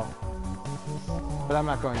hotel. But I'm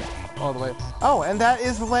not going all the way. Oh, and that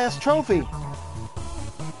is the last trophy.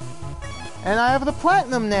 And I have the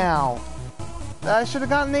platinum now. That I should have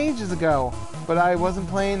gotten ages ago. But I wasn't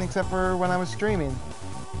playing except for when I was streaming.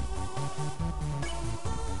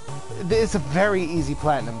 It's a very easy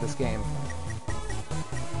platinum, this game.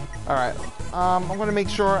 Alright, I'm going to make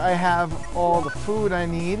sure I have all the food I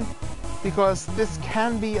need, because this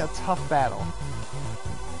can be a tough battle.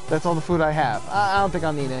 That's all the food I have. I don't think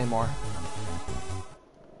I'll need any more.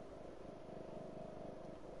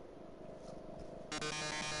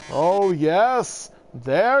 Oh yes,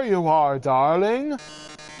 there you are, darling.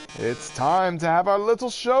 It's time to have our little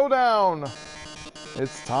showdown.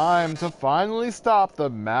 It's time to finally stop the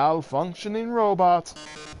malfunctioning robot.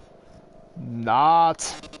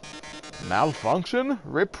 Not. Malfunction?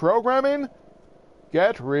 Reprogramming?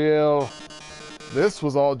 Get real. This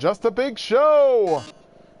was all just a big show.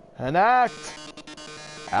 An act.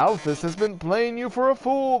 Alphys has been playing you for a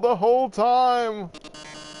fool the whole time.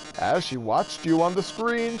 As she watched you on the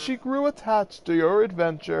screen, she grew attached to your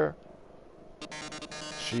adventure.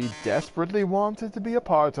 She desperately wanted to be a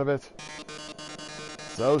part of it.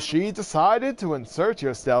 So she decided to insert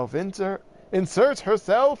herself into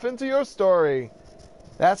your story.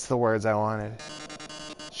 That's the words I wanted.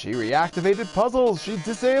 She reactivated puzzles, she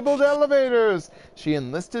disabled elevators, she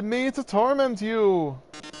enlisted me to torment you.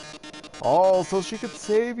 All so she could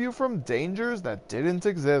save you from dangers that didn't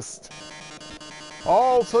exist.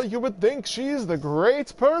 All so you would think she's the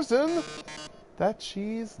great person that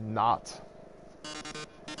she's not.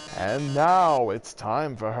 And now it's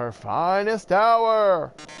time for her finest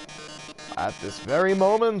hour. At this very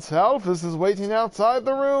moment, Alphys is waiting outside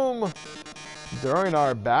the room. During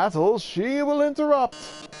our battle, she will interrupt.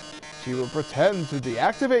 She will pretend to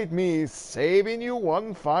deactivate me, saving you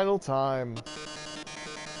one final time.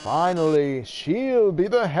 Finally, she'll be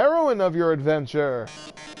the heroine of your adventure.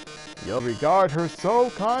 You'll regard her so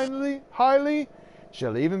highly,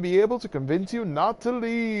 she'll even be able to convince you not to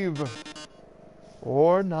leave.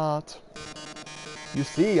 Or not. You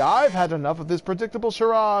see, I've had enough of this predictable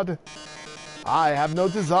charade. I have no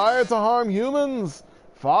desire to harm humans.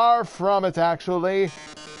 Far from it, actually.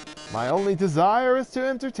 My only desire is to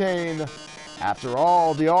entertain. After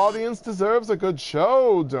all, the audience deserves a good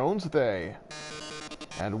show, don't they?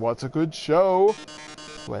 And what's a good show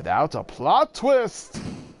without a plot twist?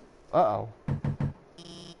 Uh-oh.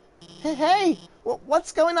 Hey,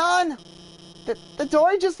 what's going on? The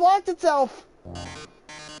door just locked itself.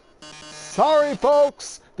 Sorry,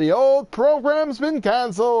 folks. The old program's been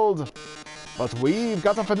cancelled. But we've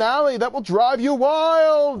got a finale that will drive you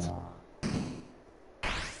wild.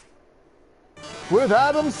 With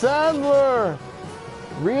Adam Sandler.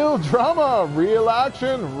 Real drama, real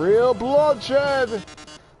action, real bloodshed.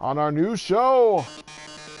 On our new show,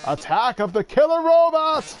 Attack of the Killer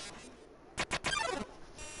Robot.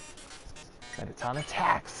 Mettaton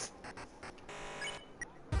attacks.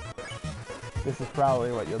 This is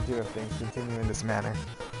probably what you'll do if things continue in this manner.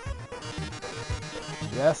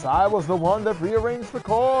 Yes, I was the one that rearranged the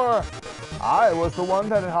core. I was the one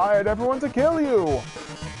that hired everyone to kill you.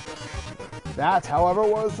 That, however,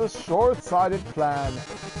 was a short-sighted plan.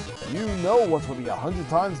 You know what would be 100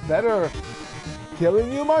 times better?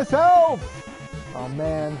 Killing you myself! Oh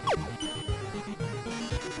man.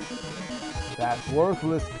 That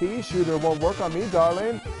worthless pea shooter won't work on me,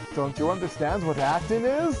 darling. Don't you understand what acting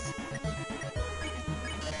is?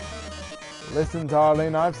 Listen,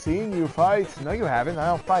 darling, I've seen you fight. No, you haven't. I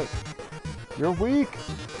don't fight. You're weak.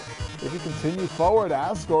 If you continue forward,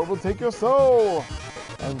 Asgore will take your soul.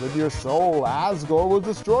 And with your soul, Asgore will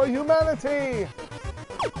destroy humanity.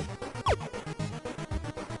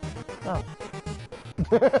 Oh.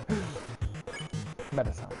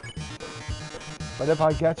 Mettaton. But if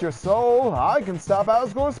I get your soul, I can stop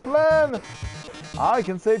Asgore's plan. I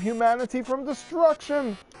can save humanity from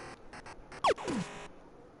destruction.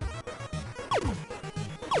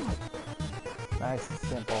 Nice and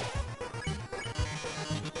simple.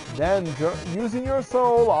 Then, using your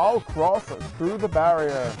soul, I'll cross through the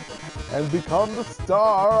barrier and become the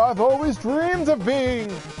star I've always dreamed of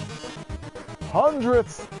being.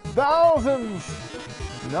 Hundreds, thousands,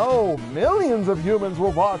 no, millions of humans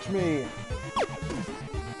will watch me.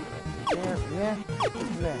 Yeah.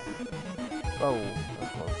 Oh,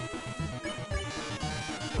 that's close.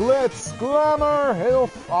 Glitz, glamour,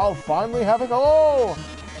 I'll finally have it all.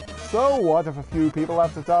 So what if a few people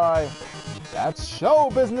have to die? That's show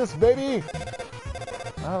business, baby.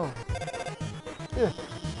 Oh.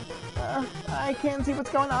 I can't see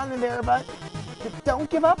what's going on in there, but don't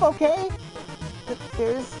give up, okay?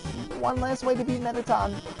 There's one last way to beat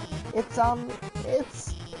Mettaton.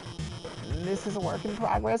 This is a work in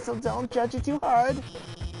progress, so don't judge it too hard.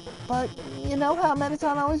 But you know how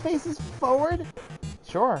Mettaton always faces forward?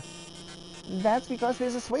 Sure. That's because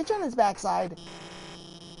there's a switch on his backside.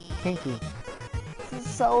 Kinky.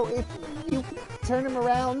 So if you turn him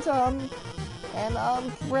around,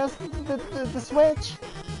 and press the switch,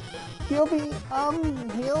 he'll be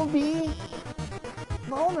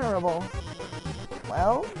vulnerable.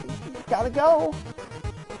 Well, gotta go.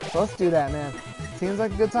 Let's do that, man. Seems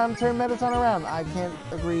like a good time to turn Mettaton around. I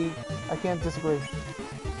can't disagree.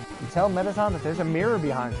 You tell Mettaton that there's a mirror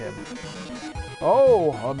behind him.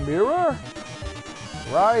 Oh, a mirror?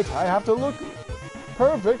 Right, I have to look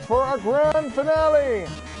perfect for our grand finale.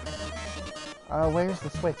 Where's the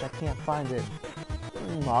switch? I can't find it.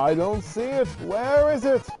 I don't see it. Where is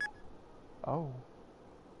it? Oh.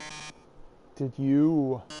 Did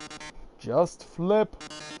you just flip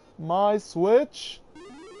my switch?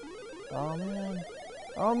 Oh, man.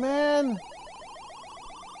 Oh, man!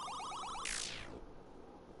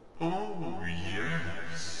 Oh,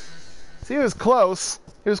 yes. See, he was close.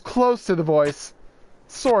 He was close to the voice.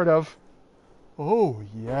 Sort of. Oh,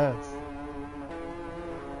 yes.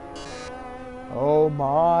 Oh,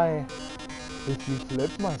 my. If you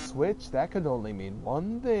flipped my switch, that could only mean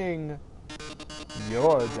one thing.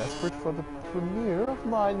 You're desperate for the premiere of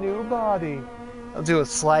my new body. I'll do a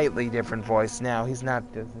slightly different voice now. He's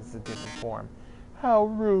not. This is a different form. How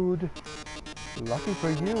rude. Lucky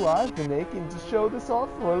for you, I've been aching to show this off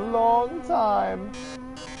for a long time.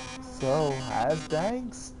 So, as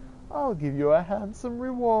thanks, I'll give you a handsome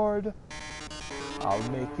reward. I'll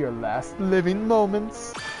make your last living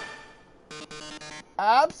moments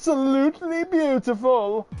absolutely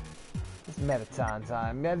beautiful. It's Mettaton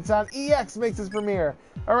time. Mettaton EX makes his premiere.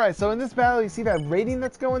 Alright, so in this battle, you see that rating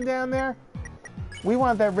that's going down there? We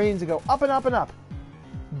want that rating to go up and up and up.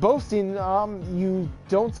 Boasting, you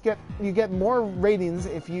get more ratings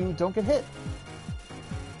if you don't get hit.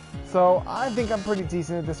 So I think I'm pretty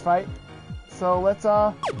decent at this fight. So let's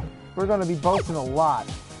we're gonna be boasting a lot.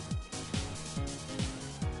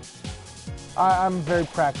 I'm very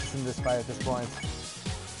practiced in this fight at this point.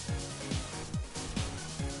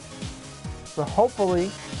 So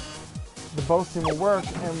hopefully the boasting will work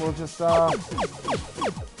and we'll just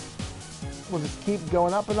keep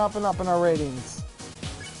going up and up and up in our ratings.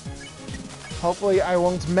 Hopefully I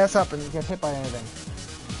won't mess up and get hit by anything.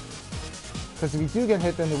 Because if you do get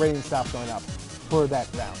hit, then the rating stops going up for that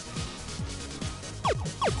round.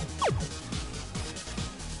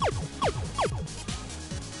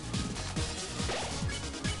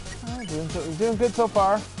 Alright, doing good so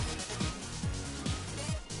far.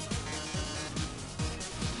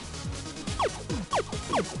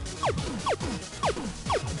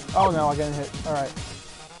 Oh no, I'm getting hit. Alright.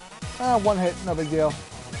 One hit, no big deal.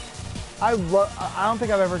 I don't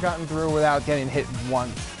think I've ever gotten through without getting hit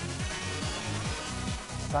once.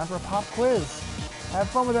 Time for a pop quiz. Have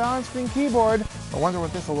fun with an on-screen keyboard. I wonder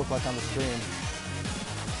what this will look like on the screen.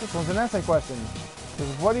 This one's an essay question. This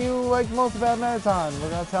is, what do you like most about Marathon? We're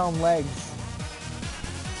gonna tell them legs.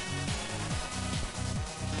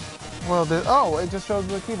 Well, oh, it just shows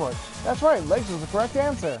the keyboard. That's right, legs was the correct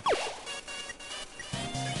answer.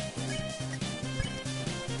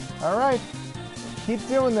 Alright, keep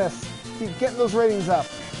doing this. Keep getting those ratings up.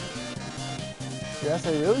 Your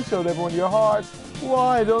essay really showed everyone your heart.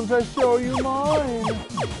 Why don't I show you mine?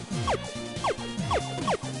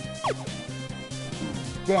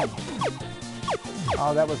 Damn.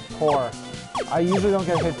 Oh, that was poor. I usually don't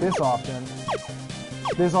get hit this often.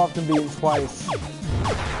 This often being twice.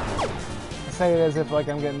 I say it as if like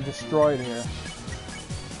I'm getting destroyed here.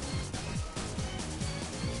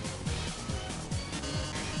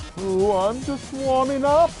 Ooh, I'm just warming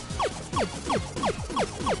up.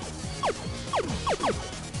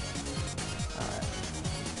 Alright.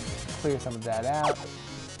 Clear some of that out.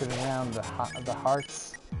 Get around the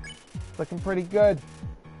hearts. Looking pretty good.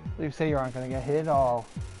 You say you aren't going to get hit at all.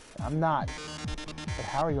 I'm not. But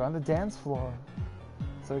how are you on the dance floor?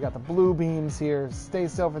 So we got the blue beams here. Stay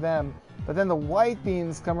still for them. But then the white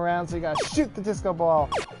beams come around, so you got to shoot the disco ball.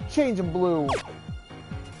 Change them blue.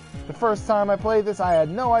 The first time I played this, I had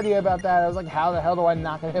no idea about that. I was like, how the hell do I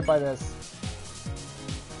not get hit by this?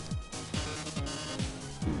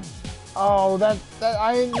 Oh, that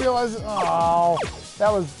I didn't realize. Oh,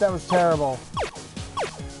 that was terrible.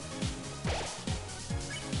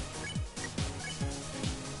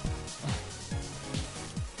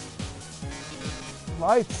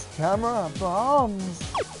 Lights, camera, bombs.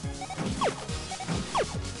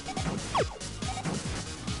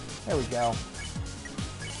 There we go.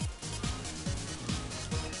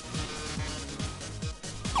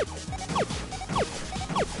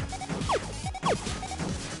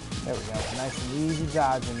 There we go. Nice and easy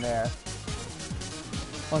dodge in there.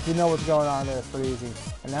 Once you know what's going on there, it's pretty easy.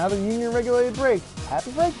 And now the union regulated break.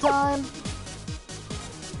 Happy break time!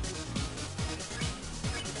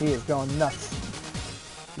 He is going nuts.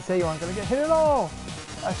 You say you aren't going to get hit at all.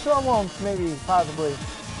 I sure won't, maybe, possibly.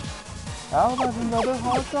 How about another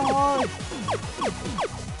heart to heart?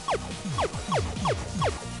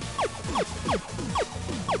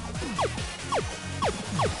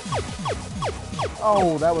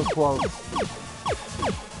 Oh, that was close.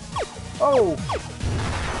 Oh!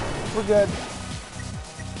 We're good.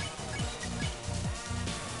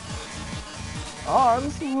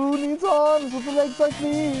 Arms? Who needs arms with legs like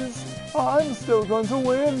these? I'm still going to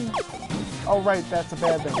win. Oh, right, that's a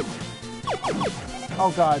bad thing.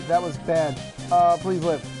 Oh, God, that was bad. Please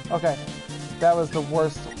live. Okay. That was the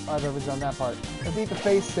worst I've ever done that part. I beat the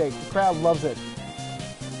face steak. The crowd loves it.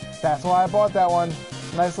 That's why I bought that one.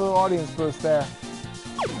 Nice little audience boost there.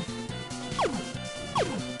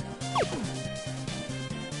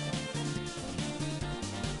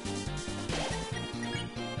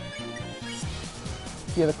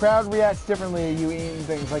 Yeah, the crowd reacts differently to you eating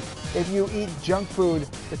things. Like, if you eat junk food,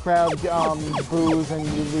 the crowd boos and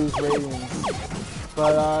you lose ratings.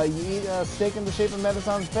 But you eat a steak in the shape of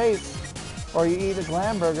Metason's face, or you eat a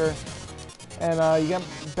glam burger, and you get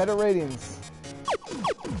better ratings.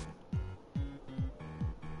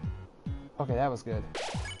 Okay, that was good.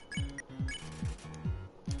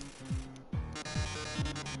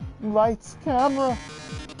 Lights, camera.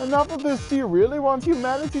 Enough of this. Do you really want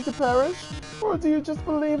humanity to perish? Or do you just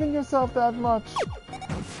believe in yourself that much?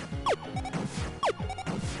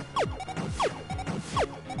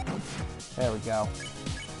 There we go.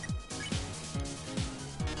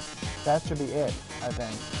 That should be it, I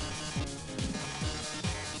think.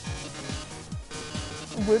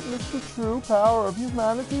 Witness the true power of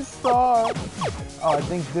humanity's star. Oh, I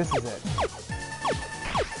think this is it.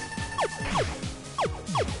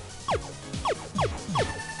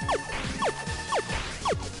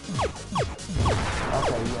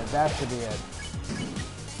 Okay, yeah, that should be it.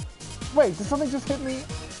 Wait, did something just hit me?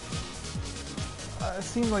 It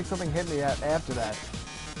seemed like something hit me after that.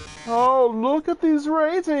 Oh, look at these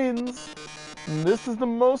ratings! This is the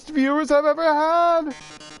most viewers I've ever had!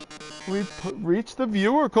 We've reached the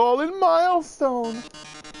viewer call-in milestone!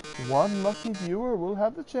 One lucky viewer will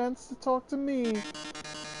have the chance to talk to me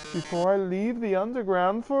before I leave the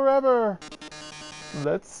underground forever.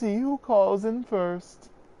 Let's see who calls in first.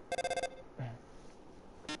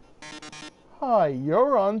 Hi,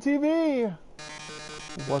 you're on TV.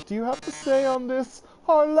 What do you have to say on this,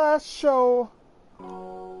 our last show?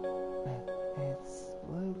 It's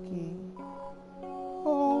spooky.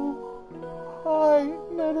 Oh, hi,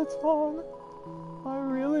 Mettaton. I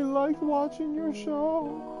really liked watching your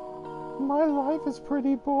show. My life is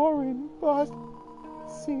pretty boring, but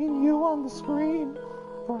seeing you on the screen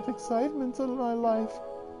brought excitement to my life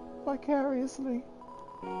vicariously.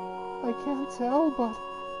 I can't tell, but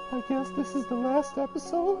I guess this is the last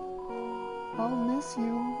episode. I'll miss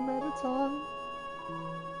you, Mettaton.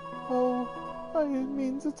 Oh, I didn't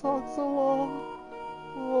mean to talk so long.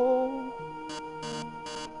 Oh.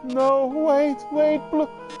 No, wait,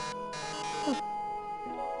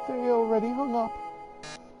 They already hung up.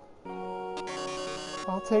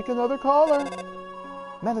 I'll take another caller.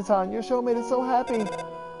 Mettaton, your show made it so happy.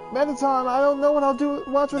 Mettaton, I don't know what I'll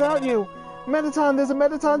watch without you. Mettaton, there's a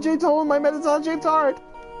Mettaton shaped hole in my Mettaton shaped heart.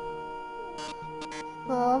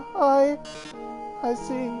 I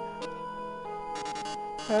see.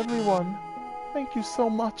 Everyone, thank you so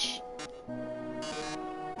much.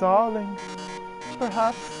 Darling,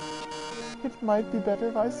 perhaps it might be better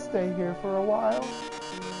if I stay here for a while.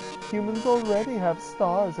 Humans already have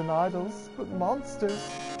stars and idols, but monsters,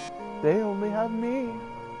 they only have me.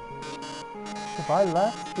 If I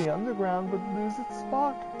left, the underground would lose its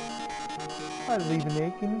spark. I'd leave an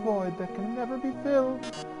aching void that can never be filled.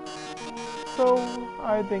 So,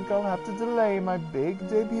 I think I'll have to delay my big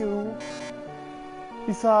debut.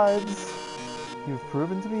 Besides, you've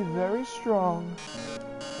proven to be very strong.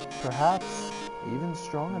 Perhaps even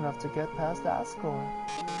strong enough to get past Asgore.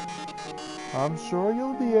 I'm sure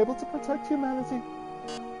you'll be able to protect humanity.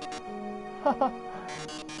 Haha,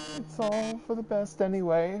 it's all for the best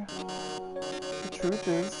anyway. The truth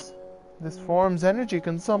is, this form's energy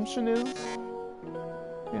consumption is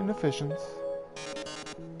inefficient.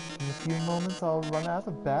 In a few moments I'll run out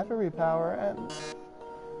of battery power and,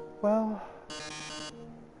 well,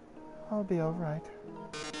 I'll be alright.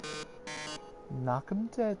 Knock 'em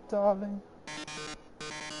dead, darling.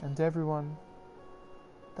 And everyone,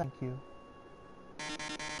 thank you.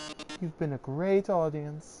 You've been a great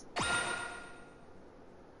audience.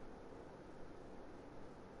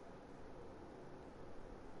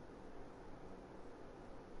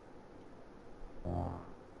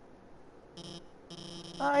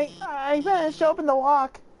 I managed to open the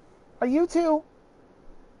lock. Are you too?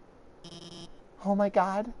 Oh my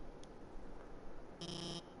god.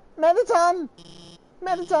 Mettaton!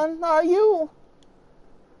 Mettaton, are you?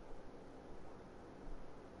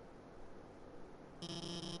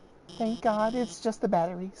 Thank God, it's just the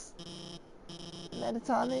batteries.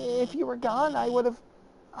 Mettaton, if you were gone, I would've...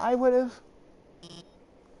 I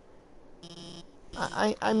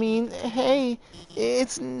mean, hey,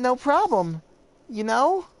 it's no problem. You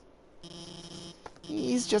know?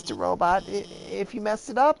 He's just a robot. If you messed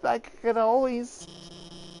it up, I could always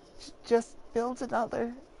just build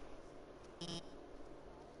another.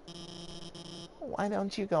 Why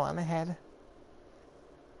don't you go on ahead?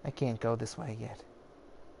 I can't go this way yet.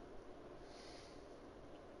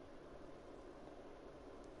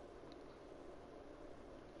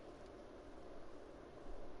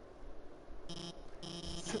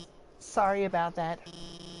 Sorry about that.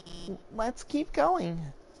 Let's keep going.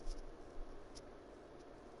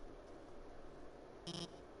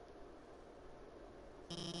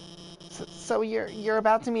 So you're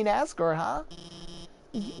about to meet Asgore, huh?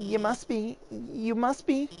 You must be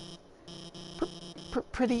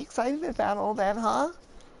pretty excited about all that, huh?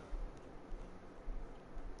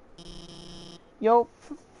 You'll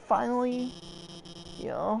finally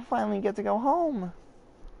get to go home.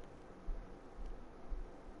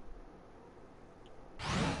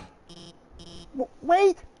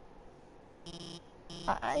 Wait!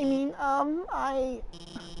 I mean, I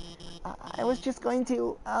was just going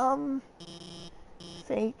to,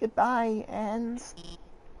 say goodbye and...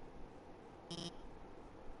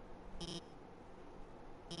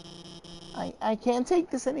 I can't take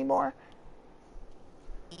this anymore.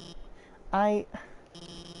 I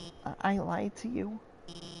lied to you.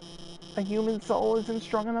 A human soul isn't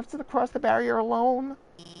strong enough to cross the barrier alone.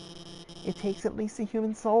 It takes at least a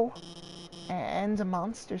human soul and a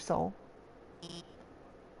monster soul.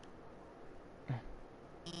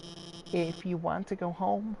 If you want to go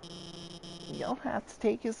home, you'll have to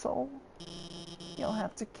take his soul. You'll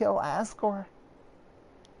have to kill Asgore.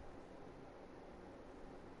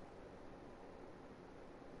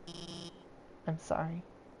 I'm sorry.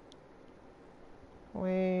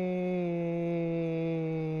 Wait.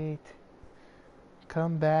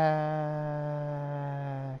 Come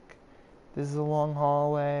back. This is a long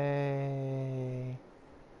hallway.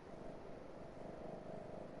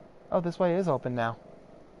 Oh, this way is open now.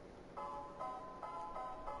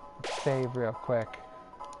 Let's save real quick.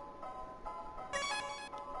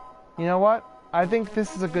 You know what? I think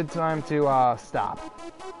this is a good time to stop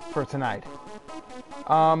for tonight.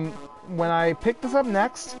 When I pick this up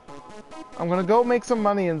next, I'm gonna go make some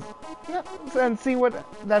money and see what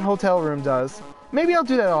that hotel room does. Maybe I'll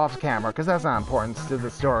do that off camera because that's not important to the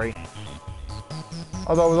story.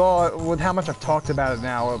 Although with how much I've talked about it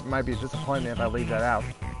now, it might be a disappointment if I leave that out.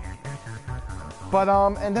 But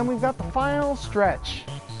and then we've got the final stretch.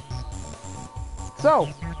 So,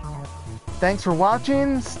 thanks for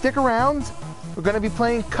watching. Stick around. We're going to be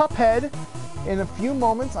playing Cuphead in a few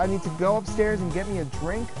moments. I need to go upstairs and get me a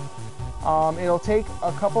drink. It'll take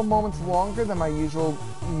a couple moments longer than my usual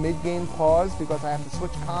mid-game pause because I have to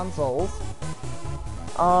switch consoles.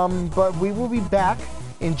 But we will be back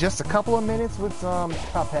in just a couple of minutes with some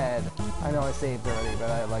Cuphead. I know I saved already,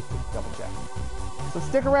 but I like to double check. So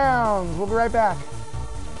stick around. We'll be right back.